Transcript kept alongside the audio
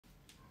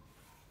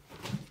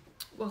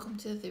Welcome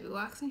to the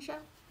Waxing Show.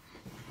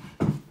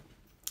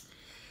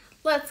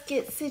 Let's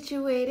get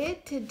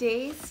situated.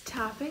 Today's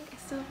topic, I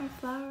still have my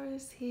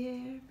flowers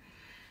here.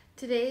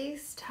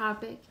 Today's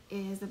topic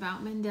is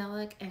about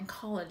Mandelic and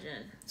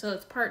collagen. So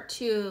it's part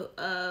 2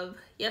 of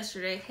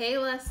yesterday. Hey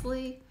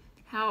Leslie,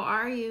 how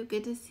are you?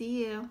 Good to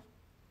see you.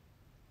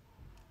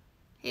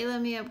 Hey,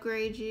 let me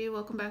upgrade you.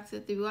 Welcome back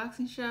to the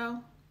Waxing Show.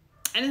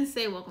 I didn't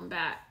say welcome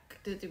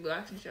back to the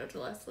Waxing Show to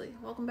Leslie.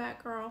 Welcome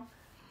back, girl.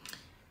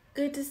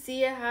 Good to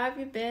see you. How have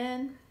you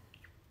been?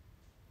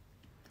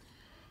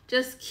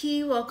 Just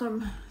Key,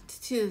 welcome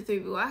to the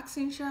 3B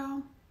Waxing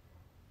Show.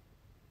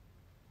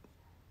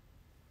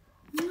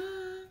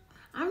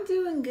 I'm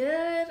doing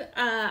good.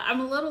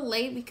 I'm a little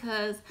late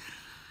because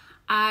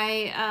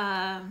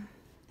I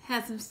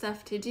had some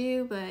stuff to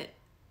do, but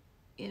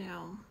you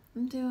know,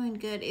 I'm doing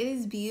good. It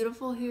is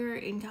beautiful here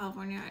in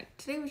California.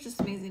 Today was just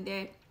an amazing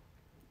day.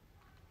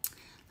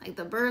 Like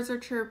the birds are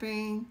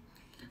chirping.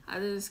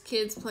 There's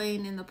kids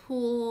playing in the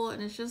pool,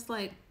 and it's just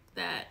like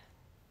that.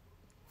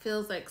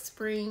 Feels like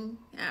spring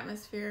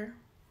atmosphere.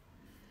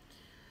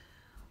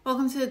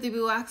 Welcome to the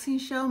 3B Waxing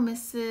Show,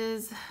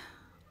 Mrs.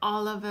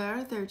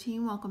 Oliver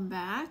 13. Welcome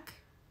back.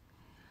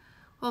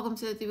 Welcome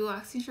to the 3B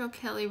Waxing Show,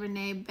 Kelly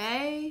Renee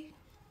Bay.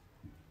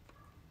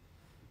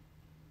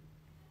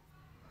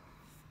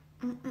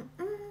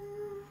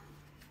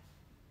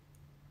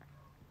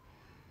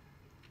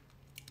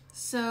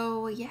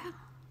 So yeah,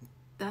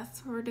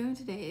 that's what we're doing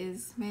today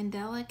is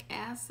Mandelic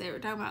acid. We're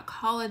talking about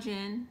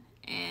collagen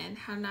and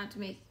how not to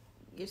make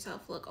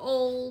yourself look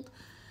old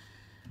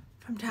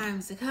from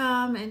times to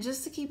come, and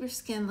just to keep your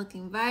skin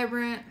looking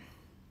vibrant.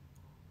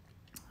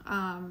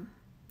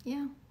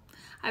 Yeah,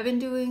 I've been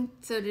doing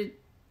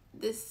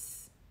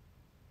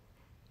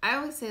I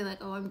always say like,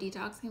 oh, I'm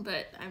detoxing,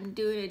 but I'm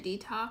doing a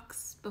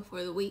detox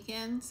before the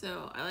weekend,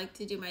 so I like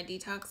to do my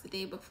detox the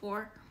day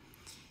before.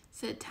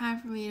 So time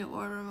for me to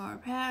order more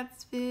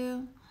pads,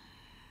 boo.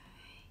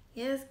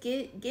 Yes,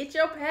 get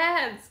your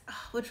pads.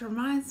 Oh, which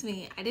reminds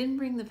me, I didn't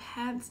bring the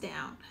pads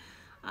down.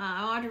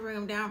 I wanted to bring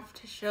them down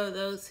to show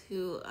those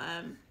who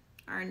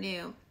are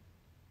new.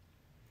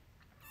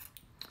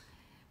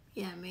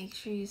 Yeah, make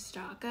sure you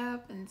stock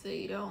up, and so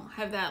you don't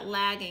have that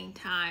lagging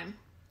time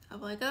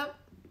of like, oh,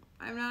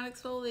 I'm not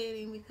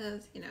exfoliating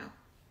because, you know.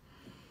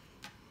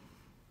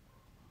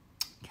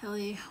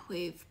 Kelly,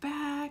 wave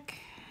back.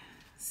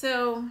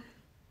 So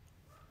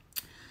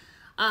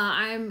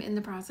I'm in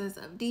the process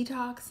of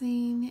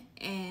detoxing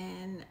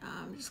and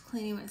just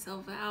cleaning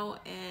myself out,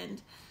 and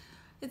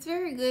it's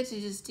very good to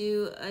just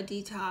do a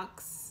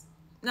detox,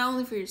 not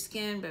only for your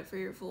skin, but for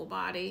your full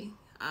body.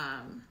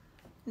 And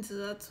so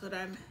that's what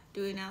I'm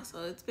doing now.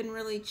 So it's been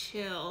really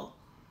chill,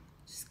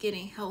 just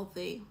getting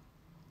healthy.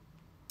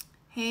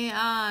 Hey,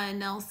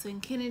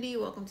 Nelson Kennedy,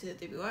 welcome to the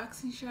 3B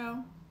Waxing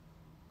Show.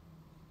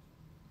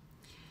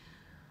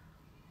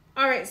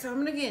 All right, so I'm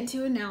gonna get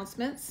into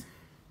announcements.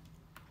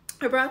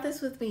 I brought this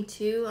with me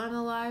too on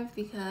the live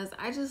because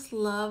I just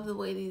love the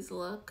way these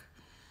look.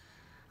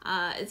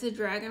 It's a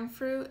dragon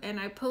fruit, and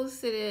I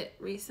posted it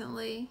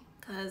recently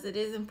because it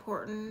is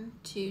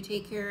important to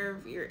take care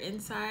of your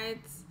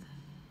insides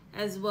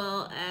as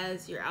well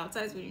as your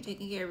outsides when you're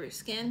taking care of your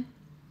skin.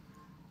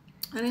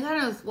 And it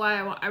kind of is why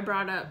I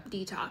brought up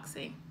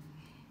detoxing.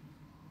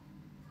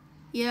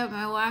 Yeah,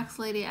 my wax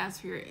lady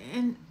asked for your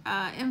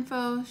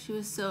info. She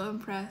was so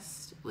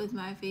impressed with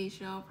my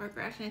facial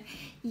progression.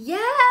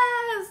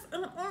 Yes!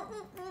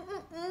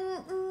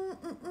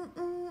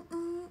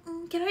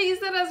 Can I use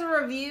that as a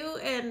review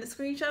and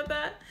screenshot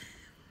that?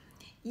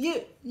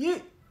 Yeah.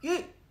 I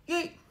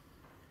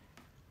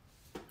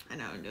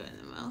know I'm doing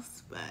the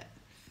most, but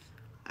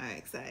I'm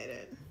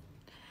excited.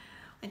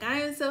 Like,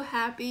 I am so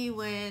happy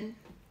when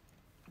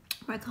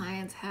my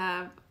clients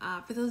have,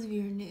 for those of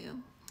you who are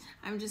new,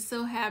 I'm just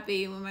so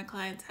happy when my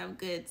clients have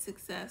good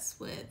success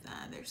with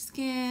their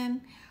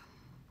skin.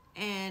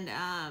 And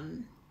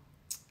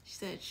she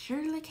said,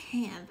 surely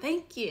can.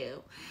 Thank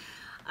you.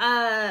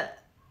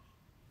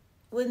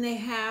 When they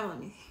have, let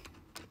me see.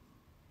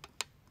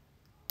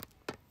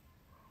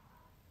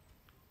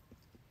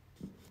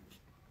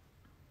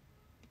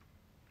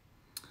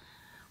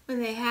 When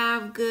they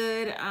have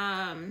good,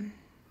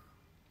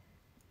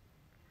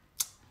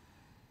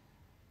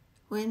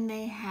 when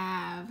they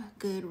have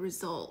good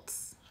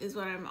results is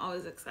what I'm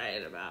always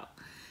excited about,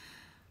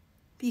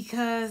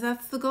 because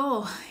that's the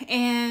goal.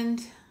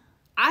 And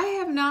I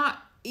have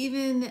not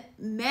even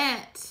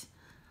met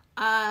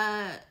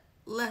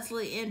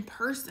Leslie in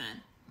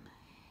person,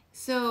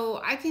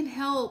 so I can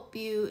help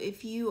you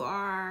if you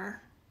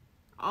are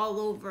all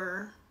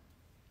over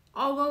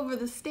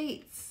the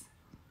states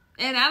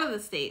and out of the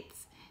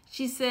states.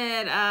 She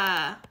said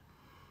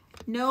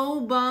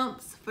no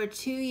bumps for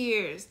 2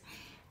 years.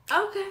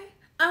 Okay.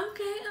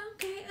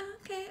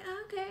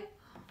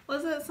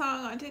 What's that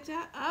song on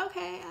TikTok?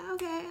 Okay.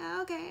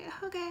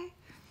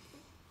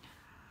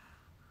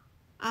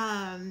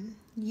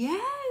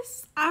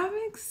 Yes, I'm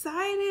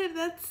excited.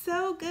 That's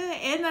so good.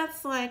 And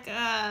that's like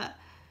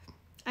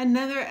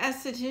another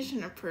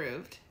esthetician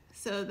approved.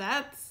 So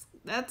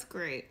that's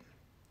great.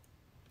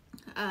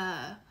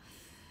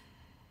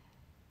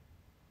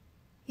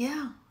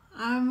 Yeah,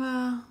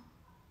 I'm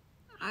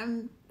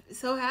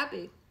so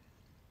happy.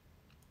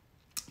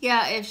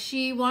 Yeah, if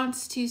she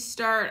wants to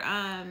start,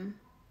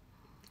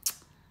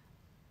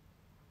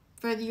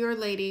 for your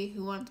lady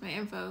who wants my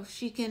info,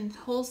 she can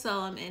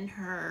wholesale them in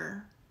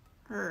her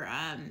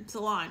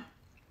salon.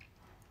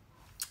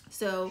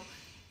 So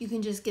you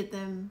can just get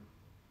them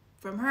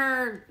from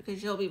her because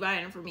she'll be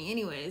buying them for me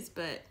anyways.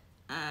 But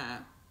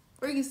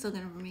or you can still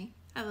get them from me.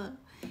 I love them.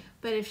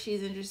 But if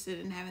she's interested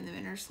in having them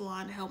in her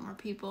salon to help more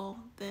people,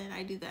 then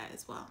I do that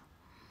as well.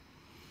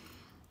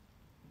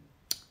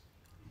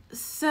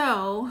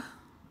 So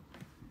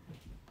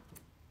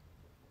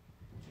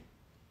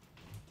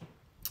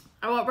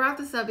I brought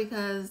this up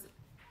because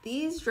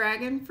these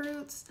dragon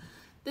fruits,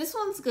 this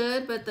one's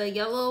good, but the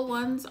yellow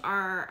ones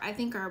I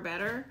think are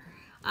better.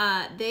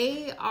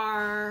 They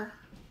are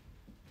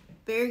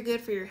very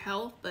good for your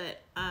health,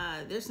 but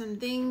there's some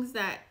things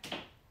that,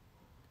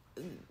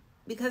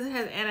 because it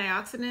has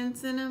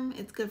antioxidants in them,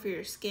 it's good for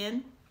your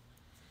skin.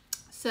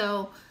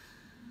 So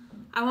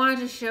I wanted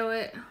to show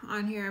it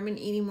on here. I've been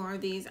eating more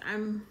of these.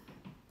 I'm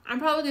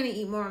probably going to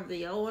eat more of the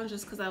yellow ones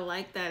just because I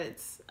like that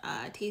it's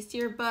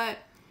tastier, but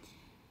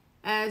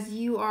as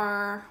you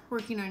are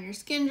working on your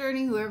skin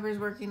journey, whoever's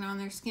working on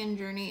their skin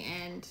journey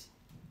and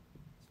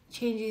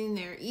changing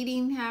their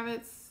eating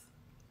habits,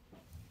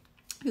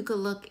 you could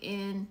look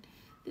in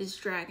this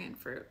dragon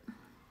fruit.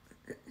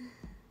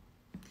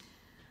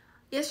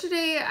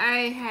 Yesterday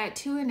I had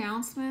 2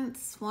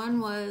 announcements.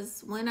 One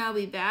was when I'll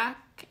be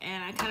back,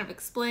 and I kind of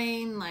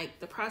explained like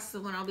the process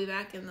of when I'll be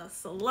back in the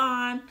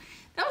salon.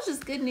 That was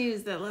just good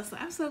news that Leslie,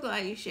 I'm so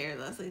glad you shared,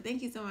 Leslie.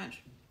 Thank you so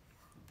much.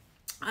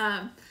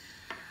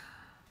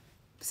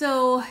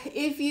 So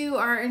if you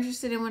are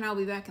interested in when I'll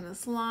be back in the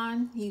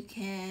salon, you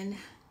can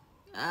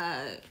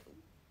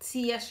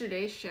see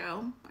yesterday's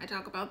show. I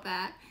talk about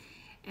that.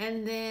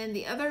 And then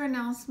the other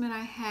announcement I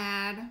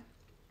had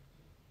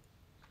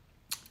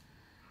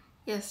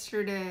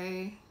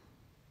yesterday.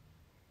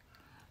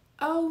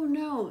 Oh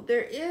no,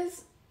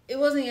 it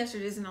wasn't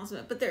yesterday's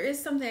announcement, but there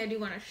is something I do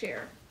want to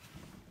share.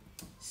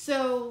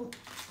 So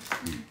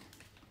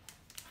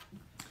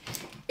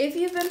if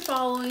you've been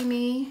following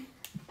me,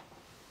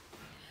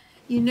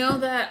 you know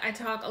that I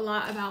talk a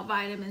lot about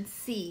vitamin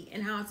C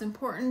and how it's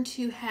important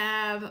to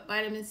have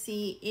vitamin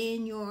C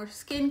in your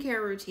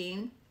skincare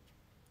routine.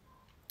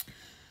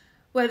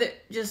 Whether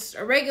just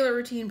a regular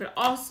routine, but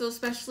also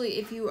especially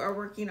if you are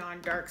working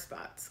on dark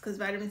spots, because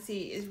vitamin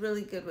C is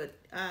really good with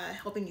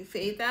helping you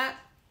fade that.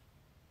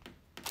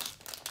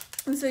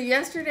 And so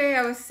yesterday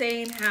I was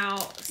saying how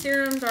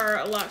serums are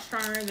a lot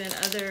stronger than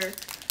other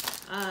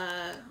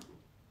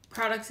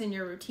products in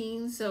your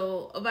routine.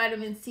 So a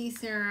vitamin C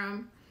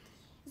serum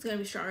is going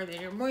to be stronger than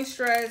your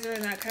moisturizer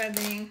and that kind of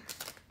thing.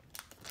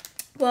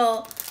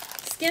 Well,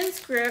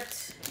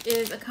 SkinScript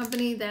is a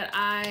company that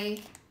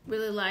I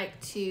really like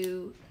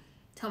to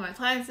tell my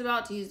clients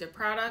about, to use their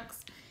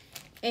products,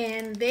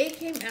 and they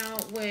came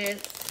out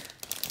with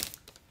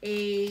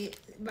a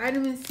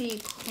vitamin C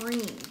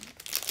cream.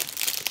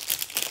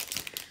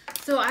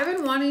 So I've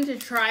been wanting to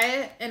try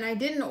it, and I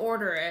didn't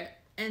order it,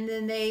 and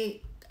then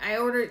I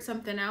ordered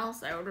something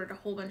else. I ordered a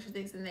whole bunch of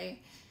things, and they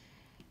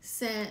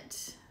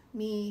sent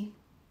me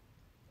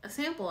a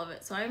sample of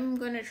it. So I'm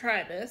going to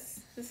try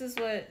this. This is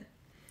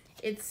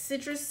it's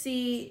Citrus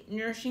C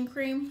Nourishing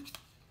Cream.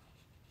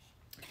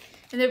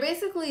 And they're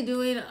basically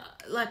doing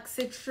like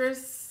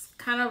citrus,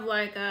 kind of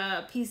like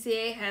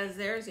PCA has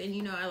theirs. And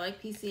you know I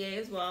like PCA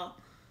as well.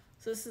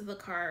 So this is the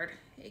card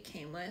it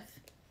came with.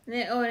 And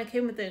then, and it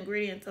came with the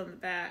ingredients on the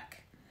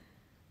back.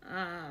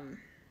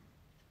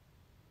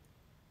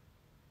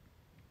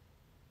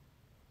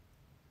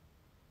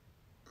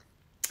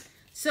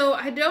 So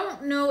I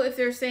don't know if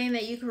they're saying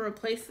that you can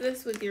replace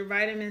this with your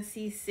vitamin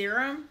C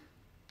serum.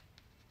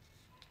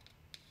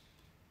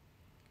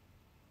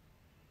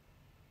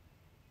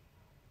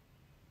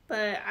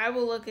 But I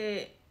will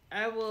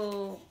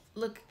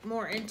look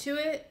more into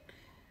it,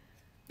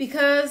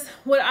 because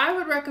what I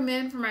would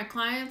recommend for my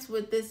clients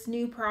with this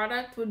new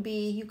product would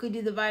be you could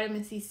do the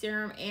vitamin C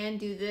serum and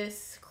do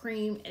this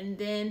cream and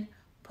then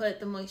put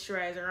the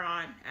moisturizer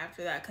on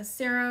after that, because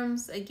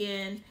serums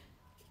again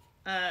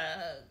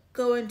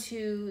go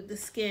into the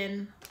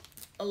skin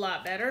a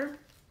lot better.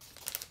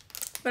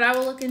 But I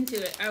will look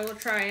into it. I will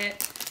try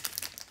it,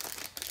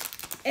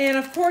 and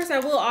of course I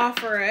will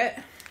offer it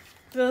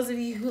for those of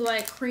you who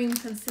like cream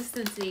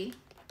consistency.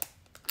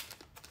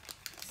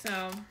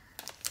 So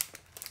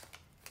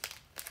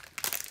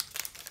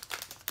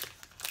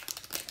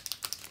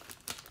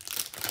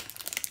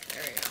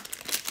there we go.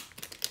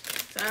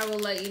 So I will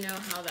let you know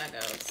how that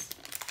goes.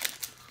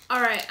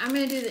 All right, I'm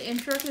going to do the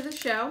intro to the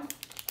show,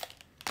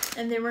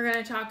 and then we're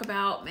going to talk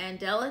about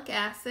mandelic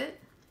acid.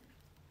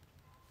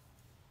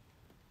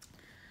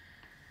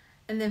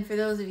 And then for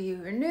those of you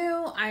who are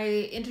new,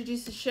 I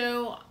introduce the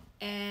show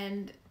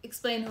and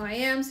explain who I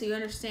am so you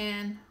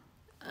understand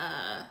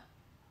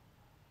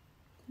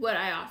what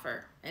I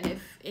offer and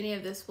if any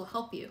of this will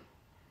help you.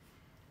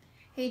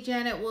 Hey,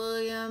 Janet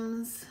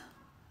Williams.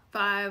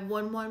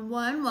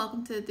 5111.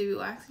 Welcome to the 3B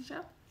Waxing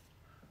Show.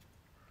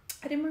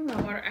 I didn't bring my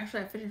water.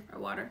 Actually, I finished my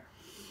water.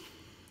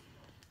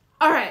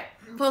 All right.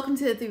 Welcome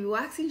to the 3B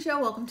Waxing Show.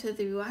 Welcome to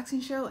the 3B Waxing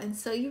Show. And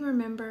so you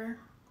remember,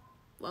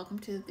 welcome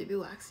to the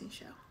 3B Waxing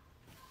Show.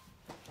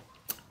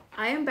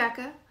 I am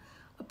Becca,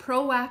 a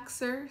pro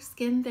waxer,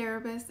 skin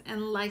therapist,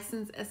 and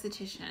licensed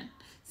esthetician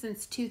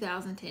since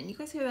 2010. You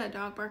guys hear that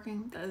dog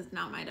barking? That is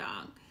not my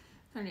dog.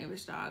 It's our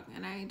neighbor's dog.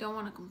 And I don't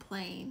want to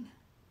complain,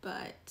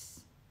 but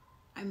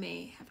I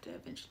may have to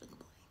eventually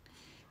complain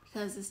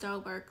because this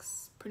dog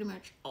barks pretty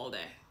much all day.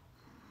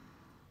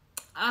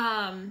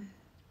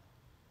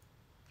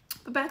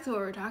 But back to what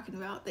we're talking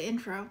about, the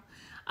intro.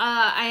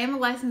 I am a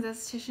licensed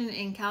esthetician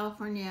in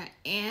California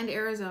and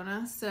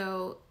Arizona,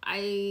 so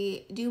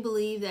I do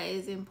believe that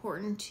it's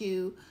important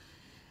to,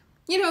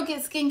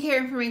 get skincare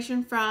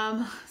information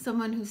from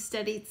someone who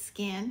studied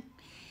skin.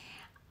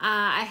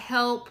 I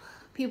help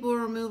people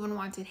remove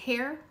unwanted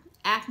hair,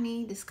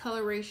 acne,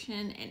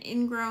 discoloration, and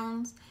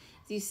ingrowns.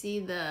 As you see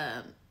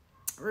the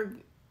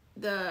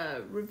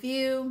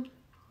review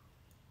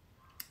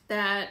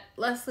that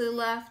Leslie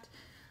left,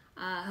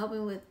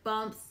 helping with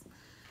bumps.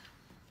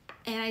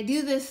 And I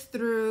do this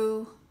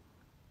through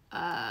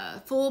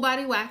full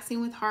body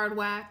waxing with hard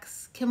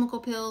wax, chemical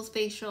peels,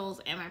 facials,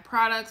 and my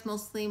products,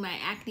 mostly my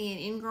acne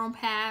and ingrown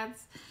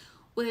pads,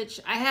 which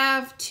I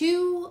have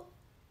 2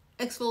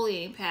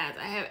 exfoliating pads.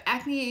 I have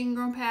acne and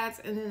ingrown pads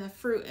and then the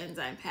fruit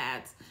enzyme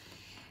pads.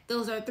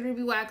 Those are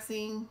 3B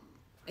waxing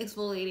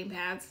exfoliating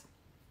pads.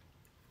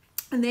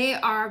 And they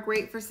are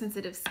great for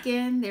sensitive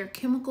skin. They're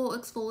chemical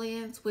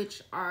exfoliants,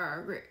 which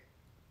are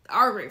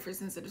great for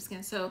sensitive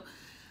skin. So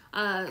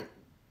I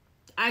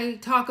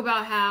talk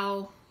about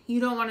how you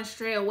don't want to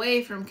stray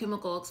away from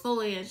chemical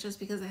exfoliants just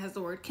because it has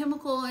the word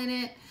chemical in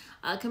it.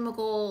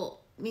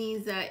 Chemical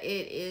means that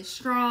it is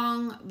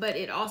strong, but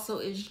it also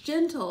is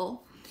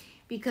gentle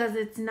because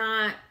it's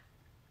not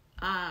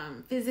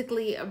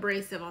physically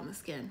abrasive on the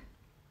skin.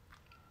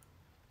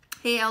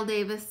 Hey, L.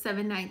 Davis,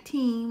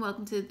 719.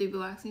 Welcome to the 3B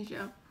Waxing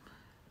Show.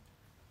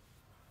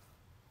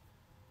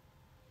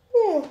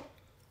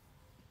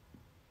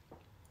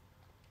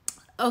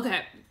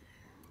 Okay,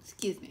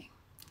 excuse me.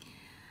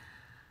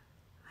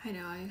 I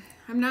know,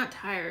 I'm not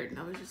tired.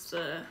 I was just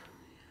a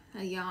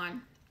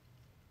yawn.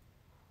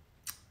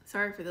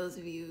 Sorry for those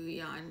of you who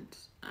yawned.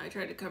 I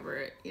tried to cover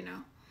it,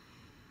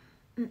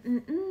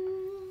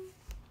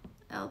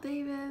 L.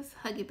 Davis,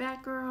 hug you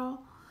back,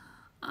 girl.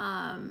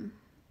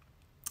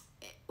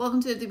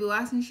 Welcome to the 3B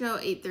Waxing Show,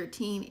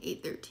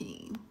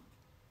 813.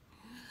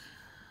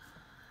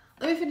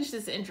 Let me finish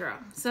this intro.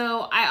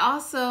 So I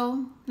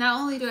also, not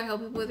only do I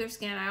help people with their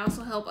skin, I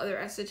also help other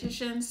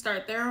estheticians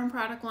start their own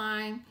product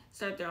line,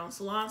 start their own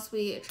salon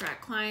suite,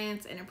 attract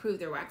clients, and improve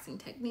their waxing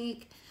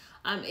technique.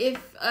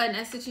 If an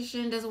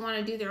esthetician doesn't want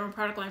to do their own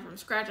product line from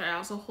scratch, I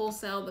also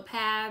wholesale the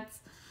pads.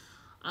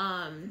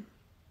 I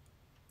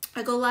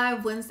go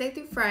live Wednesday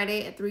through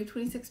Friday at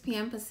 3:26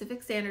 p.m.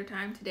 Pacific Standard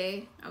Time.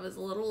 Today, I was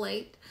a little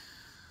late.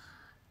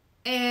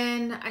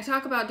 And I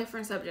talk about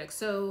different subjects.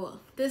 So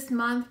this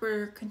month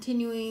we're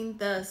continuing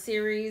the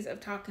series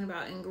of talking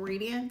about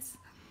ingredients.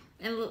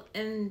 And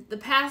in the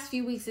past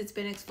few weeks it's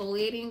been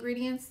exfoliating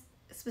ingredients,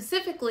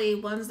 specifically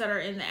ones that are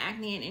in the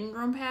acne and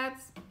ingrown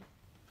pads.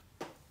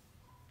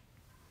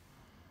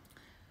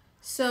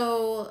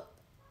 So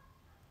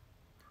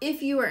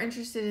if you are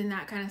interested in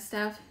that kind of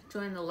stuff,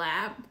 join the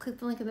lab. Click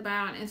the link in the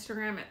bio on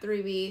Instagram at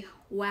 3B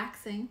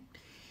Waxing.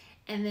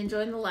 And then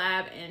join the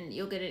lab and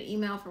you'll get an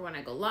email for when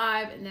I go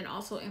live, and then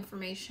also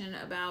information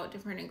about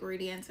different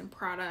ingredients and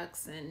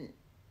products and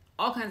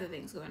all kinds of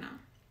things going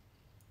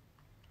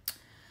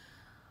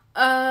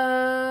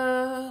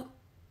on.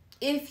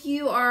 If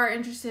you are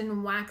interested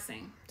in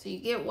waxing, so you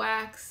get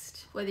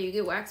waxed, whether you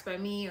get waxed by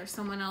me or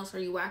someone else or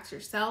you wax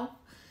yourself,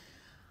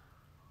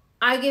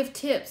 I give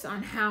tips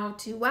on how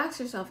to wax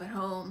yourself at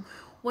home,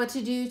 what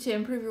to do to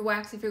improve your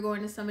wax if you're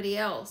going to somebody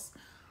else.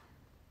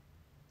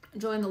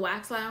 Join the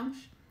Wax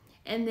Lounge.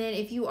 And then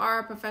if you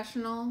are a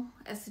professional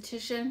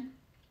esthetician,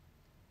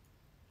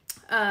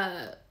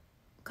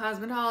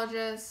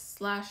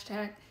 cosmetologist /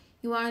 tech,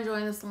 you want to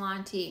join the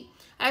Salon Tea.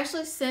 I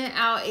actually sent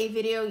out a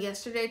video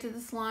yesterday to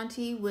the Salon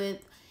Tea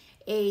with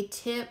a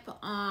tip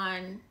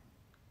on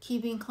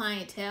keeping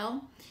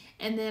clientele.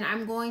 And then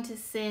I'm going to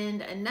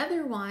send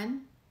another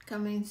one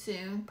coming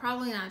soon,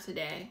 probably not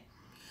today,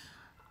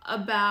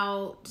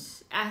 about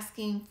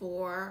asking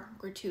for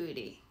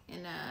gratuity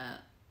in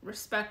a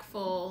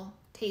respectful,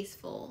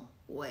 tasteful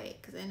way,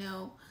 because I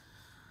know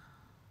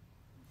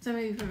some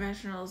of you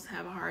professionals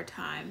have a hard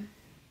time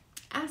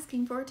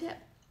asking for a tip.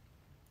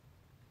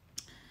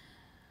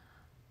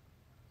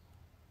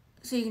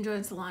 So you can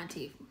join Salon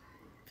Tea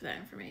for that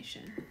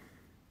information.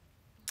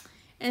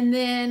 And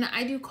then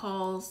I do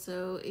calls,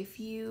 so if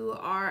you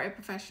are a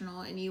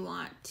professional and you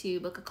want to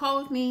book a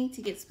call with me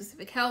to get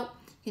specific help,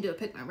 you can do a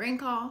Pick My Brain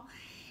call.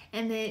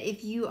 And then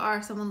if you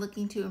are someone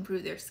looking to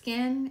improve their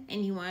skin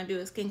and you want to do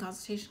a skin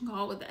consultation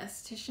call with the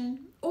esthetician,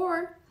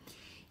 or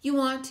you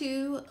want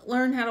to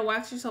learn how to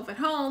wax yourself at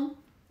home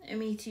and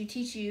me to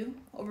teach you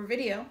over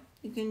video,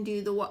 you can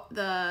do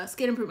the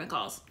skin improvement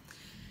calls.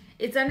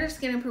 It's under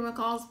skin improvement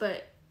calls,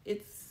 but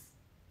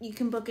you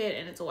can book it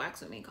and it's a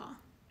wax with me call.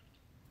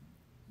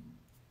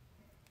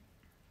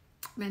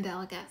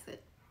 Mandelic acid.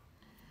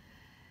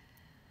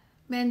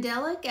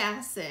 Mandelic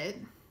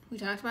acid, we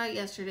talked about it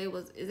yesterday,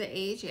 is an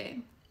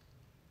AHA.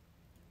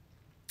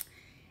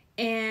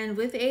 And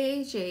with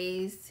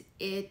AHAs,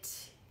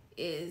 it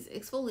is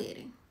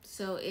exfoliating.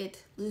 So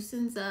it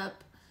loosens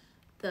up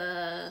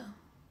the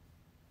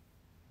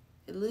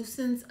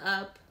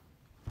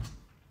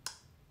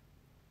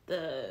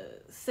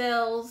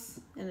cells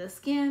in the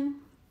skin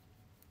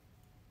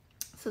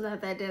so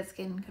that dead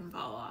skin can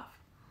fall off.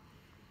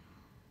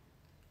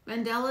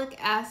 Mandelic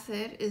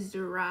acid is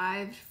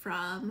derived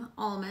from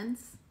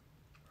almonds.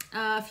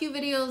 A few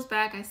videos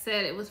back I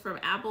said it was from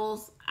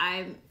apples.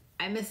 I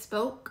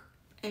misspoke.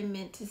 I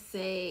meant to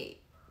say,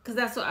 because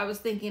that's what I was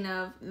thinking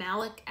of,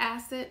 malic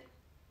acid.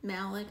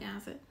 Malic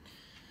acid.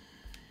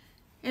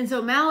 And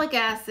so malic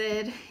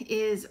acid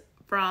is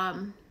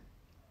from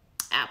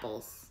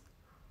apples.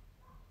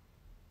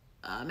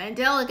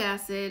 Mandelic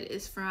acid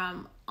is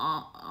from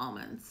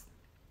almonds.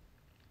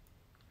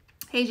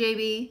 Hey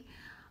JB,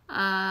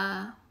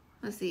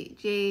 let's see,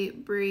 J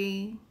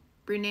Brene,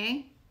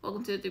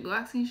 welcome to the 3B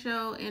Waxing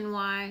Show.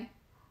 NY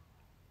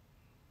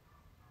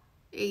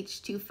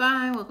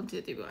H25, welcome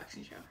to the 3B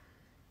Waxing Show.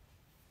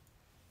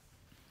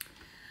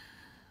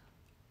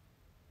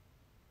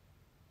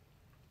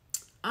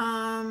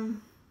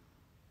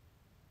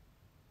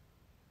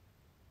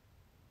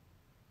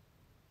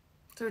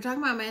 So we're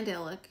talking about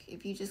Mandelic.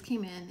 If you just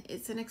came in,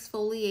 it's an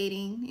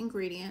exfoliating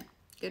ingredient,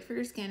 good for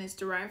your skin. It's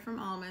derived from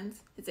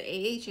almonds. It's an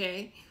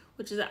AHA,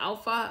 which is an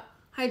alpha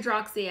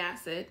hydroxy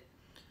acid,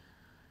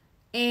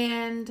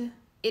 and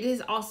it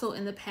is also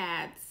in the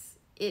pads.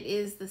 It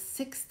is the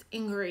 6th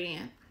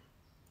ingredient.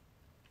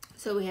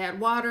 So we had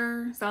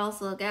water,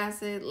 salicylic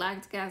acid,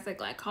 lactic acid,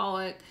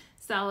 glycolic,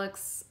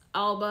 salix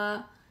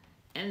alba,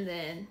 and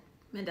then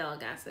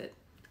mandelic acid.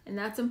 And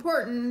that's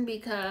important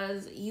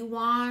because you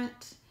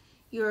want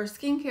your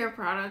skincare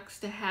products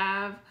to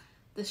have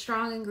the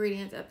strong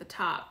ingredients at the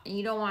top, and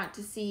you don't want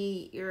to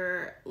see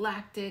your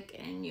lactic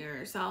and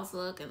your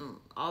salicylic and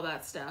all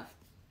that stuff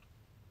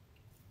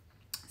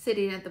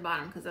sitting at the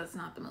bottom, because that's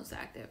not the most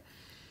active.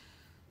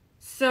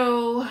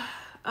 So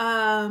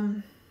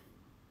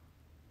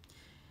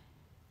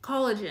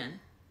collagen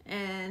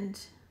and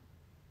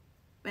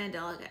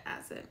mandelic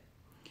acid.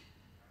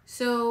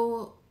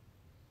 So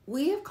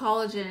we have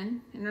collagen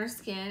in our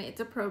skin. It's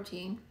a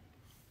protein,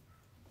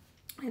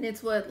 and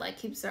it's what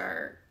keeps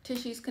our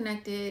tissues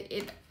connected.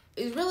 It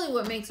is really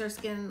what makes our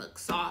skin look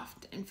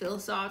soft and feel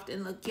soft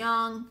and look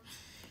young.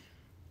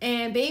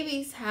 And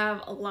babies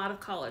have a lot of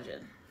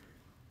collagen.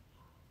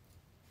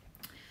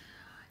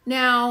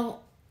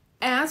 Now,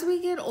 as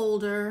we get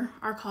older,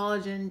 our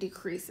collagen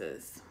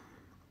decreases.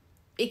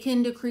 It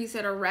can decrease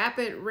at a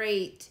rapid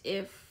rate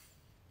if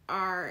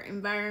our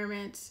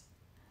environment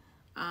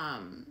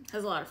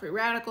has a lot of free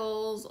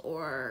radicals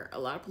or a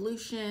lot of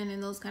pollution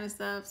and those kind of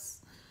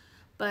stuffs,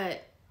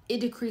 but it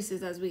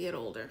decreases as we get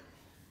older.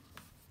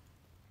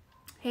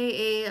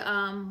 Hey,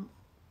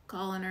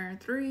 Colliner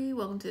 3,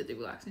 welcome to the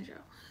 3B Waxing Show.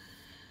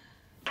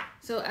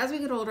 So as we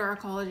get older, our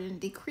collagen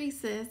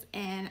decreases,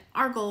 and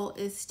our goal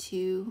is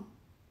to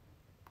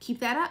keep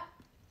that up.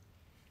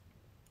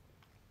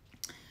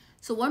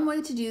 So one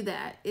way to do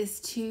that is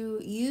to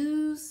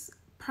use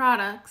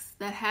products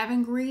that have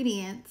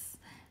ingredients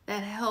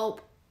that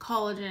help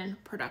collagen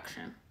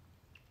production.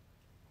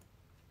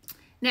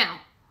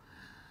 Now,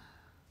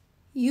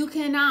 you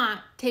cannot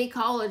take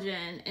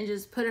collagen and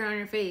just put it on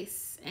your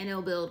face and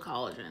it'll build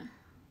collagen.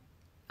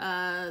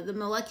 The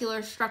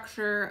molecular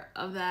structure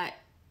of that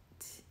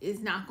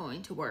is not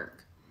going to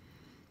work.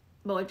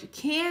 But what you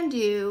can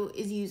do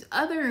is use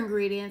other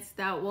ingredients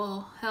that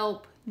will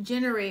help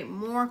generate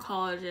more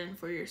collagen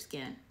for your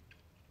skin.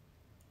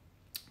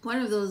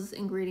 One of those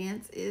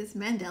ingredients is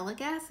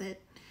mandelic acid.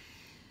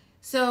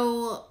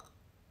 So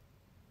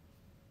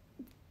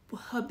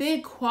a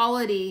big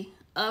quality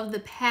of the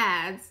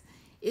pads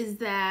is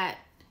that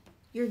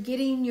you're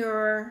getting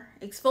your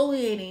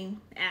exfoliating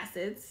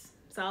acids,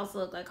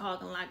 salicylic,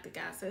 glycolic, and lactic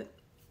acid.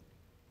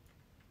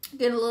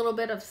 Get a little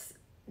bit of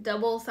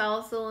double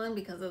salicylate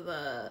because of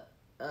the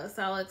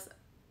salix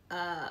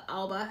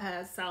alba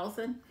has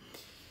salicin.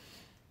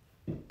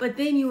 But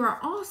then you are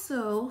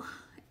also,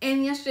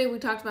 and yesterday we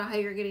talked about how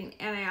you're getting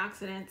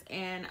antioxidants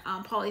and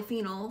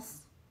polyphenols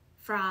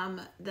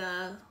from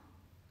the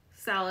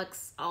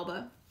salix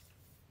alba.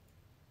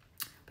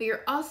 But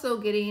you're also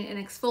getting an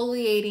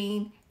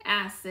exfoliating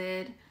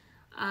acid.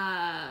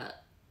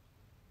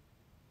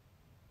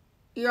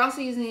 You're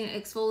also using an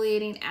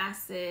exfoliating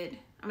acid.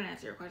 I'm going to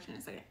answer your question in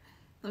a second.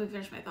 Let me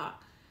finish my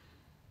thought.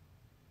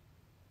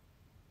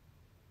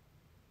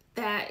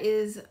 That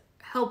is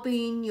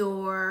helping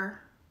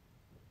your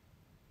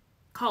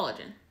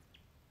collagen.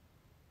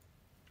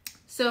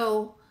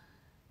 So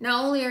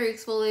not only are you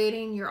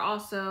exfoliating, you're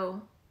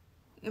also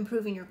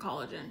improving your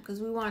collagen, because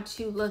we want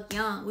to look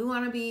young. We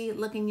want to be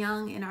looking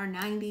young in our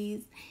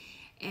 90s,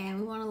 and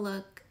we want to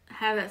look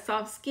have that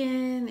soft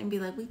skin and be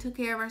like, we took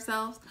care of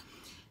ourselves.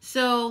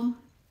 So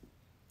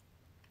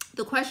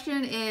the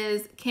question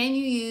is, can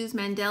you use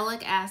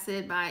mandelic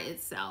acid by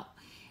itself?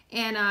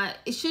 And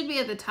it should be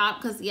at the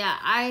top, because yeah,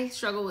 I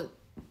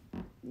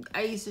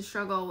used to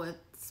struggle with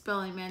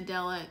spelling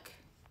mandelic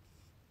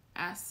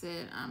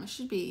acid. It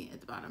should be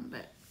at the bottom,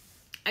 but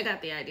I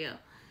got the idea.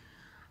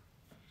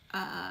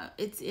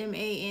 It's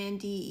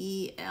Mandelic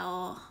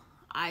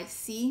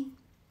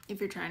if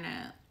you're trying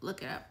to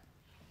look it up.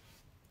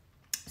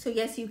 So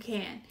yes, you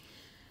can.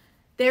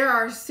 There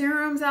are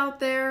serums out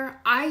there.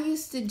 I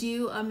used to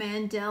do a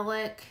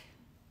Mandelic.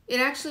 It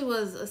actually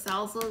was a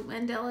salicylic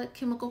Mandelic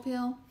chemical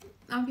peel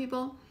on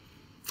people.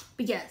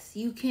 But yes,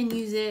 you can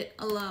use it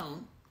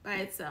alone by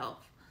itself.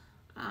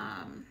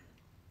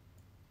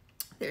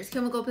 There's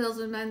chemical peels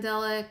with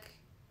Mandelic.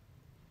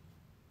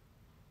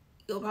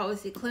 You'll probably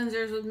see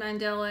cleansers with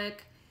Mandelic.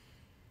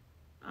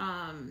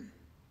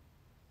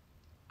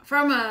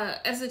 From a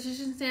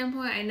esthetician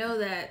standpoint, I know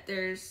that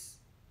there's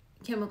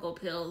chemical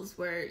peels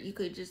where you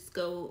could just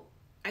go,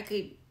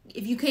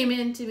 if you came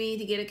in to me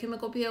to get a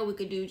chemical peel, we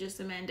could do just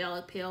a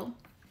Mandelic peel.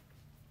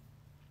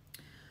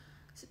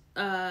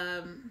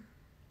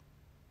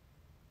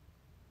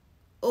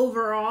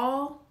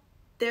 Overall,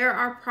 there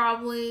are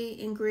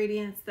probably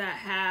ingredients that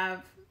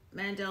have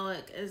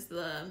Mandelic as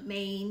the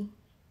main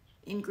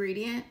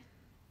ingredient.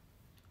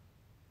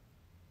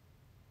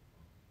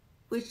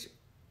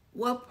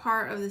 What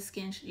part of the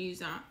skin should you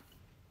use on?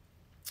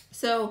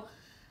 So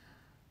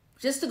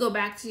just to go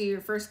back to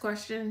your first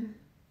question,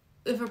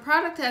 if a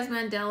product has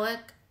Mandelic,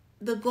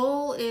 the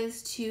goal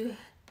is to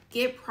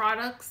get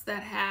products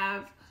that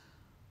have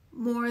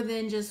more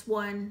than just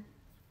one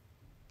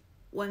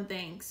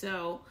thing.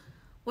 So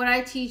what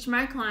I teach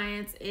my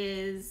clients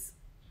is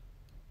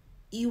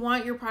you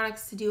want your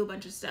products to do a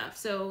bunch of stuff.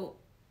 So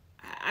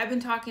I've been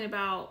talking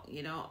about,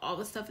 all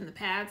the stuff in the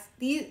pads.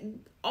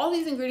 All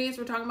these ingredients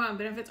we're talking about and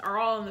benefits are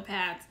all in the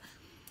pads.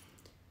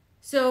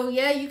 So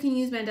yeah, you can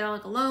use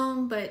Mandelic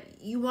alone, but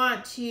you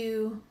want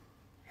to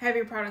have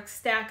your products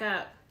stack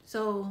up.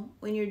 So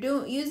when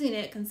you're using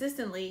it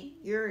consistently,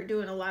 you're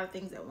doing a lot of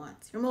things at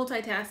once. You're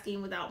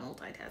multitasking without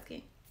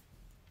multitasking.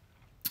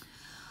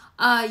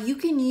 You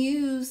can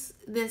use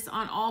this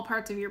on all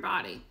parts of your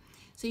body.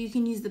 So you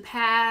can use the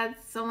pads.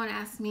 Someone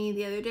asked me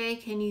the other day,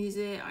 can you use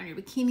it on your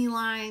bikini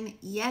line?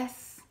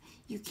 Yes,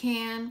 you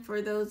can.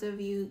 For those of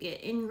you who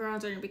get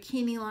ingrowns on your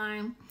bikini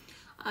line,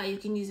 you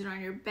can use it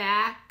on your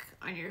back,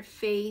 on your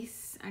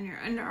face, on your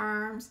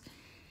underarms.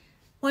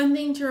 One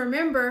thing to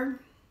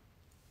remember,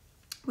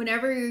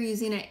 whenever you're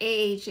using an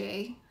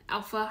AHA,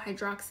 alpha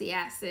hydroxy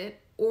acid,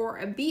 or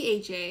a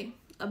BHA,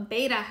 a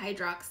beta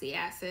hydroxy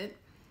acid,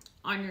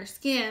 on your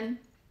skin,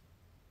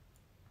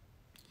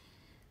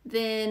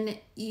 then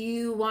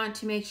you want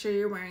to make sure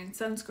you're wearing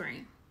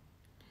sunscreen.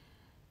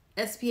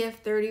 SPF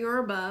 30 or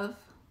above,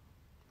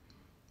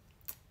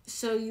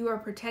 so you are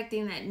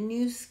protecting that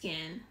new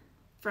skin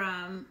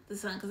from the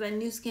sun, because that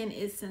new skin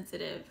is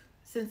sensitive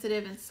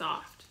and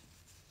soft.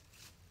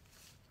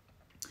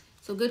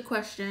 So good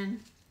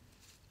question.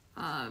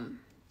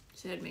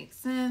 Should make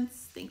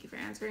sense. Thank you for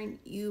answering.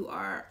 You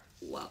are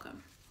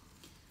welcome.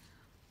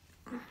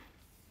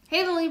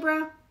 Hey, the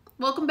Libra.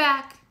 Welcome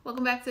back.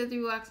 Welcome back to the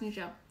 3 Wax New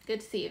Show.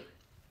 Good to see you.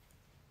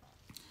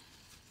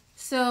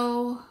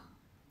 So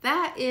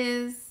that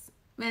is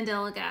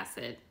Mandelic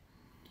acid.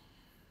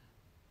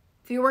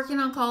 If you're working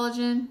on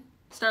collagen,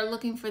 start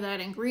looking for that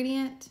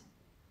ingredient.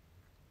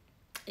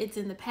 It's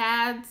in the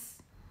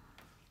pads.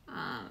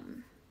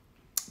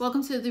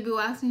 Welcome to the 3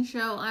 Wax New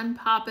Show. I'm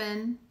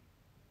poppin'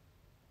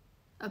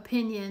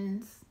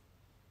 opinions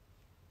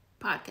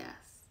podcast.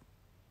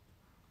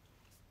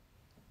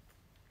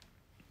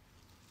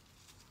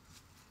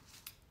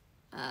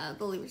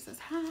 The Libra says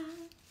hi.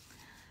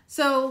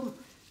 So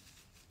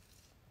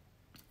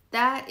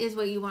that is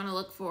what you want to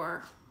look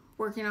for.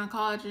 Working on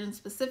collagen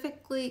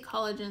specifically.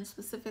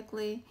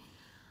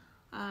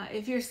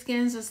 If your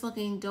skin's just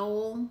looking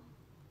dull,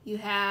 we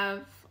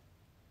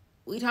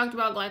talked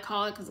about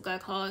glycolic, because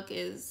glycolic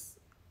is,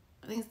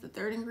 I think it's the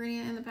 3rd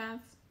ingredient in the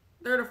pads.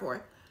 3rd or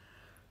 4th.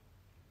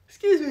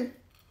 Excuse me.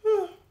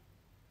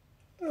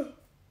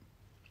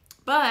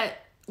 But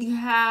you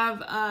have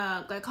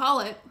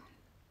glycolic,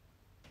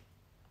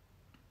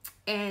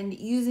 and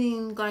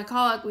using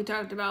glycolic, we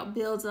talked about,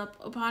 builds up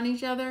upon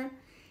each other.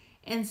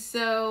 And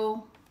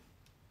so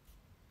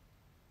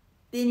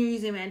then you're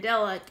using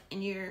Mandelic,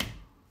 and you're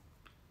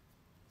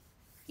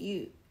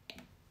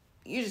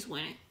just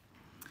winning.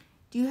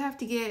 Do you have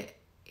to get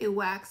a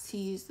wax to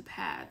use the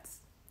pads?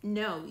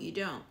 No, you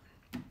don't.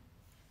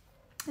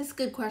 That's a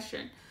good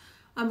question.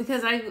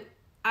 Because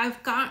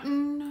I've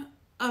gotten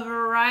a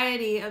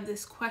variety of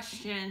this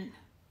question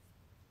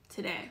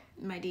today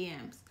in my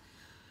DMs.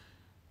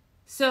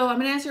 So I'm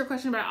going to answer your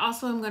question, but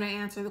also I'm going to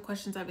answer the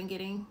questions I've been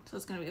getting. So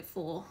it's going to be a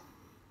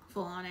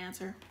full-on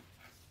answer.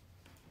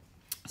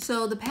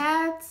 So the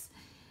pads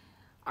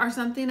are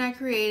something I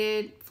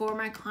created for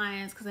my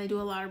clients, because I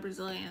do a lot of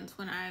Brazilians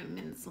when I'm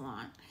in the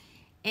salon.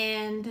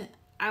 And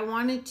I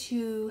wanted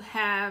to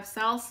have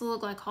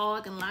salicylic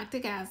glycolic and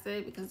lactic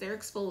acid because they're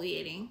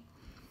exfoliating,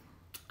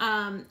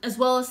 as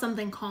well as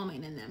something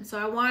calming in them. So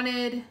I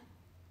wanted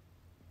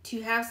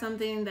to have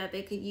something that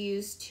they could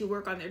use to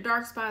work on their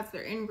dark spots,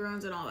 their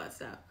ingrowns, and all that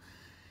stuff.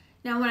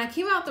 Now, when I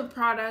came out with the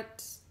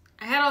product,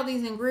 I had all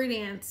these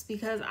ingredients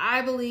because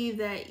I believe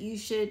that you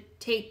should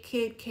take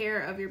good care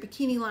of your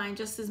bikini line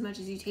just as much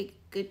as you take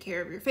good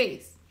care of your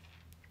face.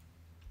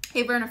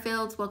 Hey, Verna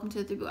Fields, welcome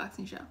to the 3B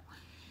Waxing Show.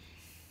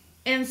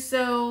 And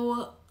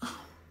so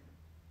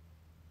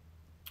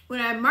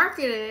when I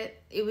marketed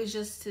it, it was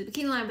just to the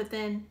bikini line, but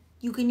then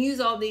you can use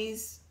all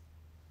these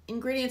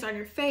ingredients on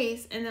your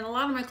face, and then a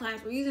lot of my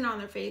clients were using it on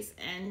their face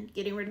and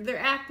getting rid of their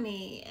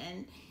acne,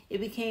 and it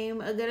became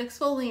a good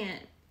exfoliant,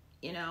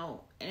 you know,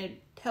 and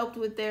it helped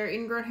with their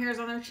ingrown hairs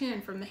on their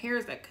chin from the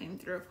hairs that came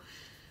through.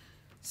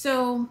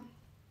 So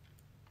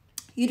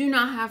you do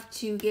not have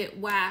to get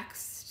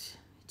waxed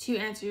to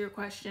answer your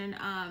question.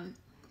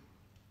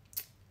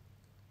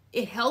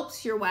 It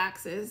helps your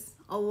waxes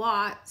a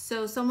lot.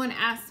 So someone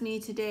asked me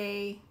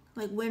today,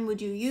 like, when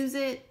would you use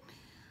it?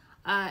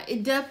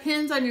 It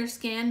depends on your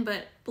skin,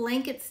 but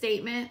blanket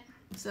statement,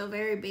 so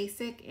very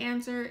basic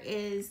answer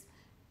is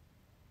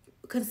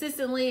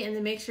consistently, and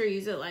then make sure you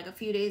use it like a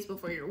few days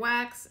before your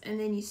wax, and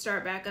then you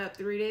start back up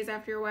 3 days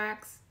after your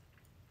wax.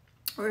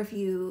 Or if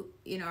you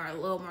know, are a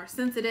little more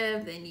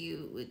sensitive, then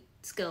you would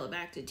scale it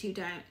back to 2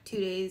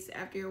 days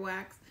after your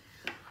wax.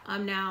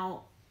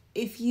 Now,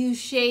 if you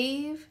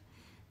shave,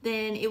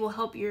 then it will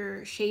help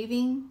your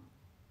shaving.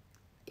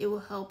 It will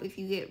help if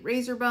you get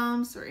razor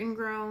bumps or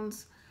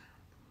ingrowns.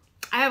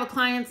 I have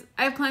clients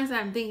that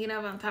I'm thinking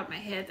of on top of my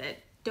head that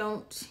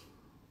don't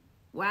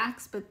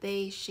wax, but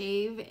they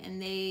shave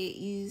and they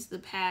use the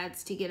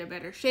pads to get a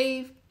better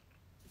shave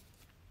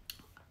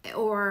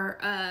or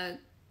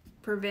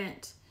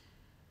prevent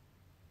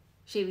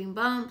shaving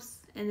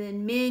bumps. And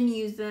then men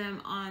use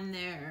them on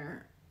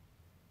their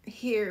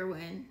hair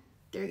when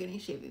they're getting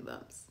shaving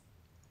bumps,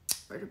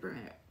 or to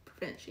prevent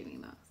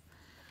shaving bumps.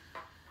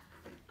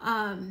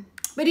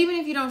 But even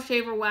if you don't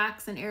shave or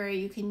wax an area,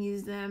 you can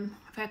use them.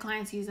 I've had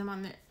clients use them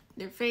on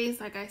their face,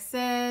 like I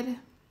said,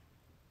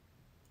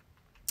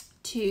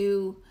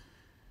 to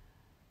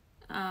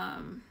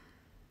on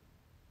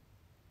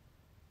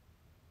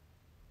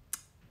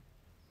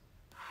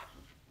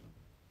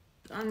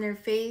their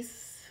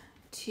face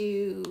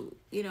to,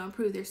 you know,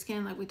 improve their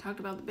skin, like we talked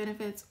about the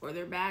benefits, or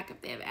their back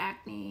if they have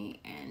acne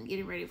and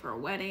getting ready for a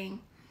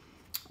wedding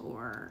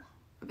or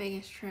a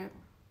Vegas trip,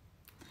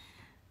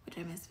 which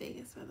I miss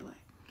Vegas, by the way.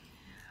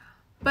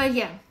 But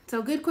yeah,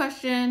 so good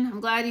question. I'm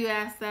glad you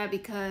asked that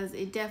because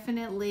it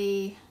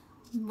definitely,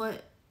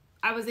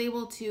 I was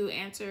able to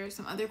answer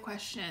some other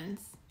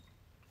questions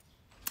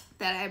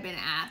that I've been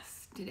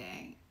asked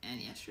today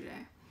and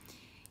yesterday.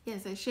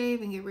 Yes, I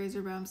shave and get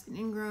razor bumps and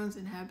ingrowns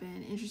and have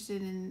been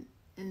interested in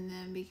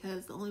them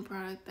because the only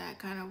product that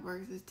kind of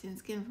works is Tin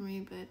Skin for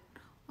me, but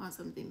want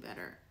something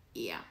better.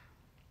 Yeah,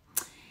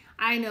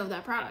 I know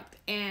that product,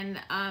 and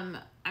I'm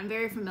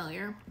very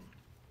familiar.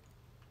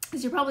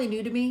 Because you're probably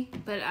new to me,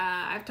 but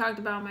I've talked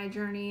about my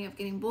journey of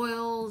getting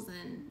boils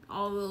and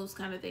all those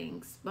kind of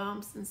things,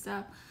 bumps and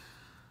stuff.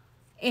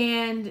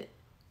 And,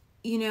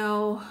 you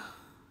know,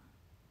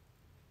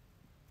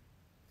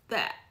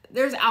 that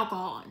there's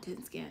alcohol in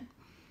Tin Skin.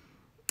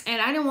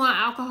 And I didn't want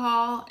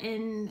alcohol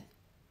in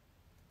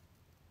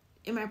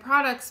my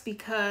products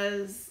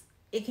because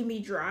it can be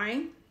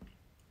drying.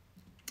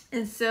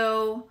 And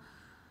so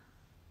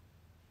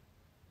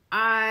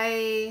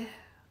I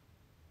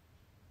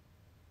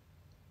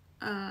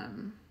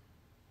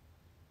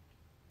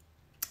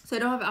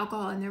don't have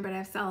alcohol in there, but I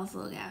have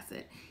salicylic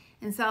acid.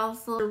 And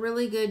salicylic does a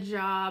really good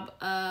job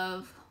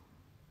of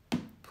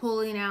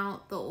pulling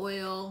out the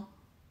oil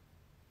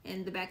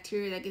and the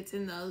bacteria that gets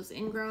in those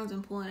ingrowns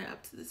and pulling it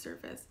up to the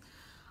surface.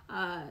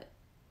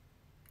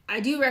 I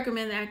do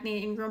recommend the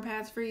acne ingrown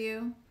pads for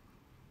you.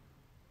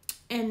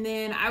 And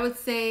then I would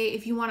say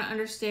if you want to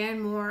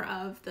understand more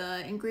of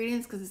the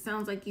ingredients, because it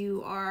sounds like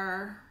you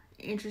are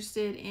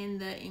interested in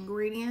the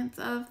ingredients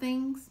of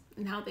things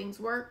and how things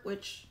work,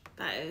 which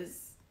that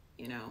is,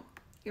 you know,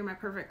 you're my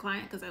perfect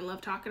client because I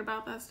love talking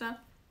about that stuff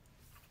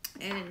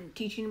and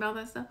teaching about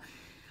that stuff.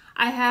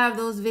 I have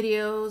those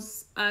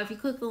videos. If you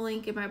click the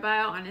link in my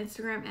bio on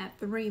Instagram at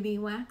 3B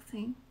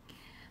Waxing,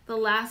 the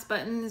last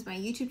button is my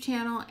YouTube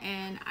channel,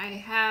 and I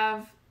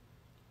have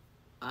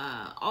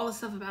all the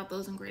stuff about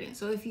those ingredients.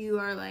 So if you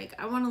are like,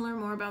 I want to learn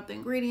more about the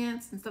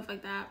ingredients and stuff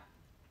like that,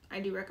 I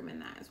do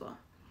recommend that as well.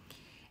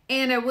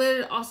 And I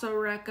would also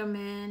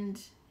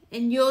recommend,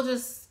 and you'll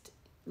just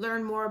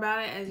learn more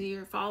about it as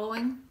you're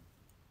following,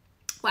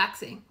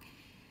 waxing,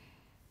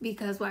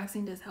 because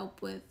waxing does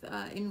help with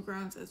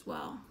ingrowns as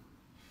well.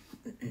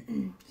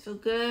 So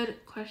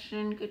good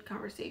question, good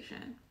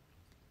conversation.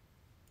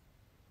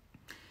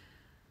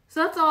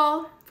 So that's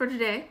all for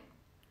today.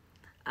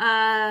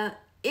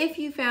 If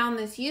you found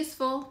this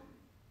useful,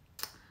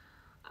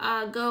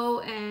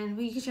 go and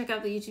you can check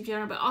out the YouTube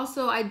channel, but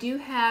also I do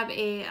have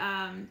a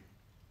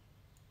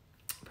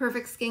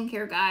perfect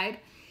skincare guide,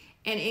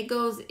 and it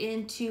goes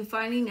into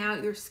finding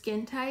out your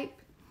skin type.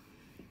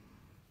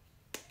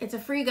 It's a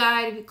free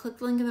guide. If you click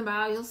the link in the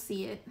bio, you'll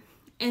see it.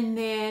 And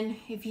then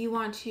if you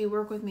want to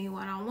work with me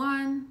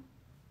one-on-one,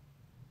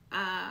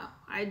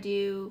 I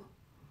do.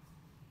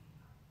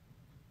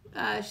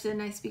 She said,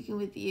 nice speaking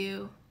with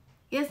you.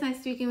 Yes, nice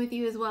speaking with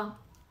you as well.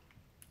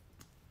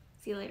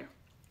 See you later.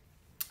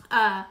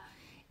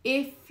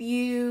 If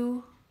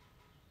you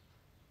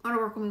want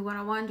to work with me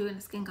one-on-one, doing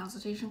a skin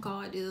consultation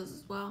call, I do those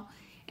as well.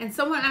 And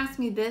someone asked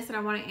me this, and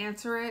I want to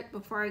answer it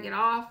before I get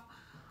off.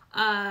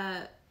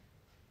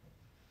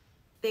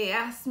 They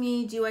asked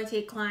me, do I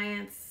take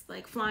clients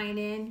like flying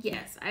in?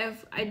 Yes,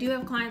 I do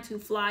have clients who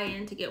fly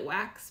in to get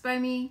waxed by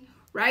me.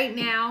 Right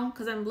now,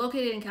 because I'm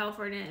located in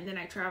California and then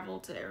I travel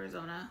to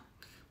Arizona.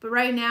 But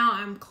right now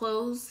I'm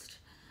closed.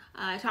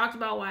 I talked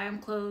about why I'm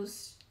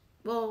closed.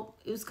 Well,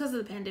 it was because of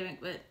the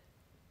pandemic, but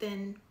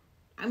then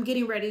I'm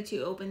getting ready to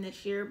open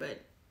this year.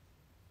 But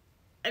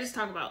I just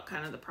talk about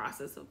kind of the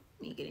process of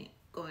me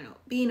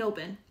being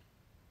open.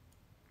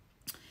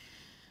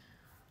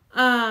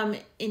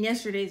 In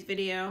yesterday's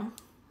video,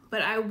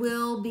 but I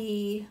will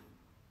be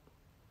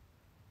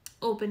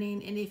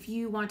opening, and if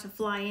you want to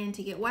fly in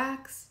to get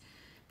waxed,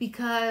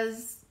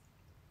 because,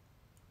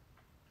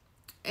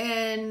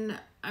 and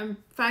I'm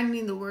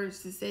finding the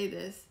words to say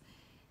this,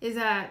 is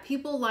that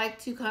people like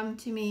to come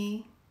to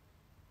me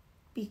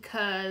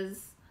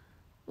because,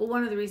 well,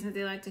 one of the reasons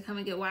they like to come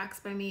and get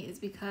waxed by me is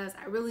because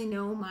I really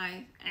know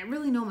my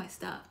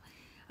stuff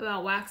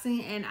about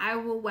waxing, and I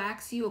will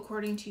wax you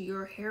according to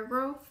your hair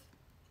growth.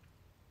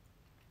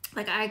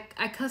 Like I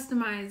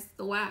customize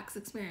the wax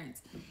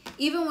experience.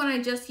 Even when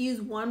I just use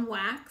one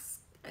wax,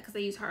 because I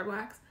use hard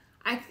wax,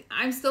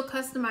 I'm still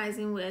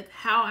customizing with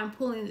how I'm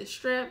pulling the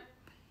strip,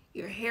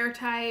 your hair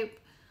type.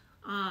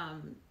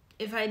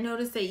 If I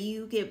notice that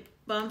you get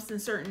bumps in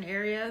certain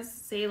areas,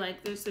 say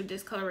like there's some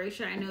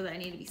discoloration, I know that I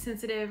need to be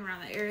sensitive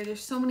around that area.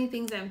 There's so many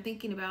things that I'm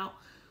thinking about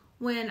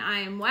when I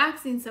am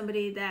waxing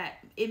somebody that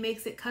it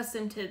makes it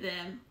custom to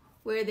them,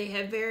 where they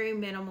have very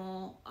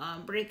minimal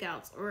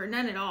breakouts or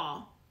none at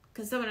all.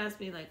 Because someone asked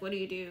me, like, what do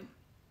you do?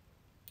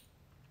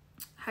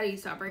 How do you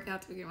stop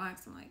breakouts with your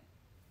wax? I'm like,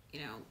 you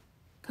know,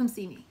 come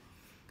see me.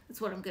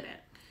 That's what I'm good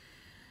at.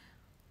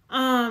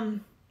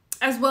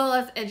 As well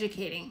as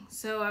educating.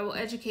 So I will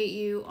educate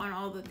you on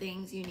all the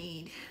things you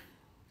need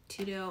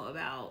to know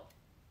about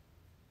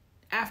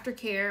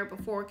aftercare,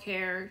 before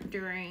care,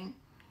 during,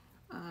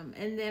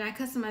 and then I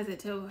customize it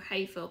to how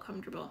you feel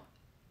comfortable.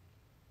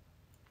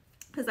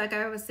 Because like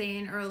I was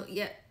saying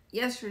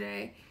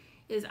yesterday,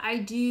 is I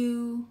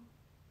do,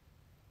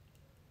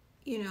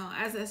 you know,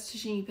 as an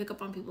esthetician, you pick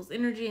up on people's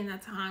energy, and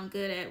that's how I'm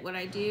good at what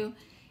I do.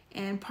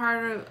 And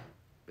part of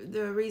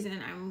the reason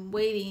I'm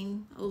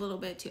waiting a little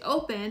bit to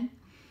open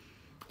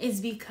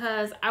is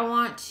because I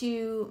want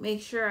to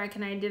make sure I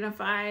can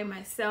identify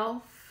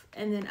myself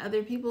and then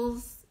other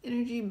people's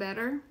energy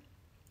better.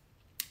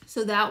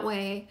 So that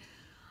way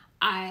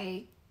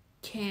I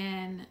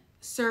can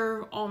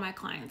serve all my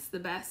clients the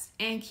best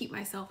and keep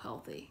myself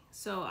healthy.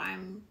 So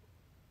I'm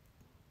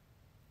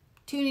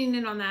tuning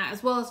in on that,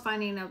 as well as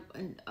finding a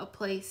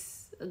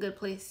good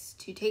place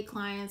to take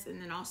clients,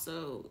 and then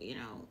also, you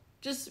know,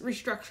 just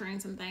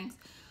restructuring some things.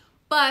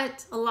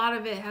 But a lot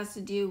of it has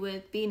to do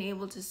with being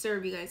able to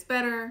serve you guys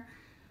better,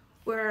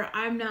 where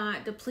I'm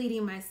not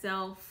depleting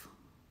myself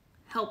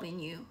helping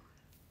you,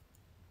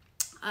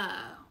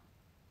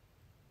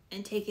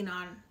 and taking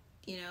on,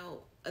 you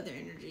know, other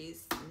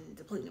energies and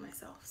depleting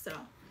myself. So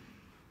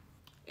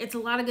it's a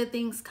lot of good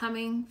things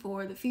coming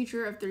for the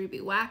future of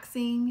 3B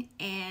Waxing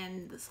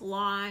and the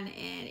salon.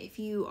 And if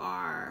you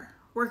are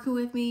working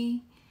with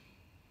me,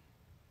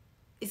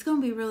 it's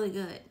going to be really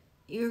good.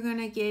 You're going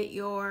to get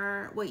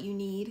what you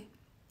need.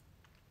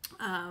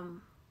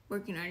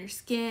 Working on your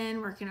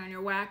skin, working on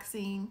your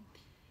waxing.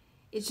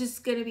 It's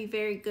just going to be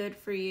very good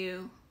for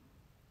you.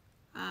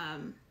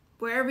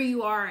 Wherever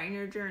you are in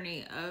your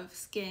journey of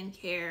skin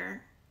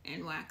care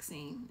and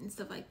waxing and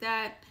stuff like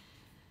that,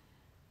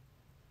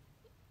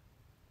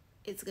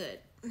 it's good.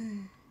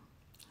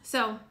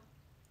 So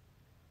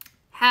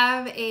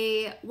have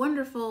a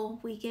wonderful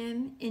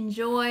weekend.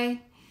 Enjoy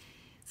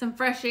some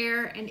fresh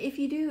air. And if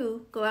you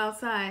do go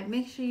outside,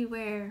 make sure you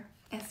wear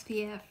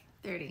SPF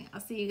 30. I'll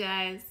see you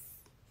guys